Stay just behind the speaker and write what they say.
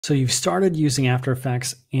So you've started using After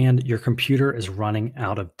Effects and your computer is running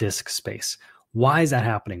out of disk space. Why is that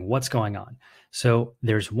happening? What's going on? So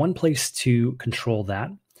there's one place to control that,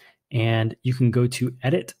 and you can go to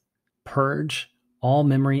Edit, Purge, All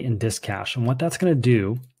Memory and Disk Cache. And what that's going to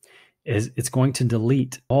do is it's going to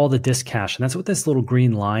delete all the disk cache. And that's what this little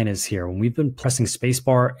green line is here. When we've been pressing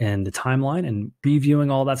spacebar in the timeline and previewing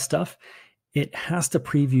all that stuff, it has to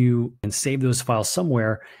preview and save those files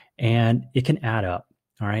somewhere, and it can add up.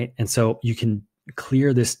 All right. And so you can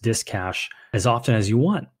clear this disk cache as often as you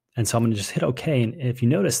want. And so I'm going to just hit OK. And if you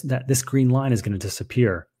notice that this green line is going to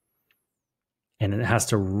disappear, and it has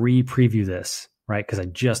to re-preview this, right? Because I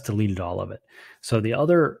just deleted all of it. So the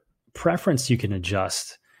other preference you can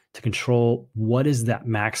adjust to control what is that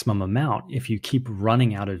maximum amount if you keep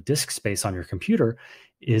running out of disk space on your computer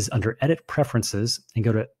is under Edit Preferences and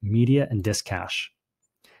go to Media and Disk Cache.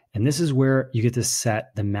 And this is where you get to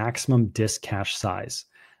set the maximum disk cache size.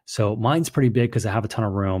 So mine's pretty big because I have a ton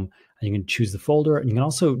of room. And you can choose the folder, and you can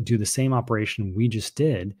also do the same operation we just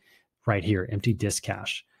did right here, empty disk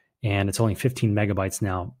cache. And it's only 15 megabytes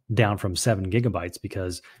now, down from 7 gigabytes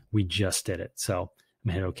because we just did it. So I'm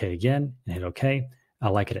gonna hit OK again and hit OK. I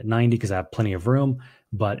like it at 90 because I have plenty of room,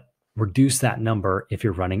 but reduce that number if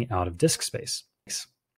you're running out of disk space.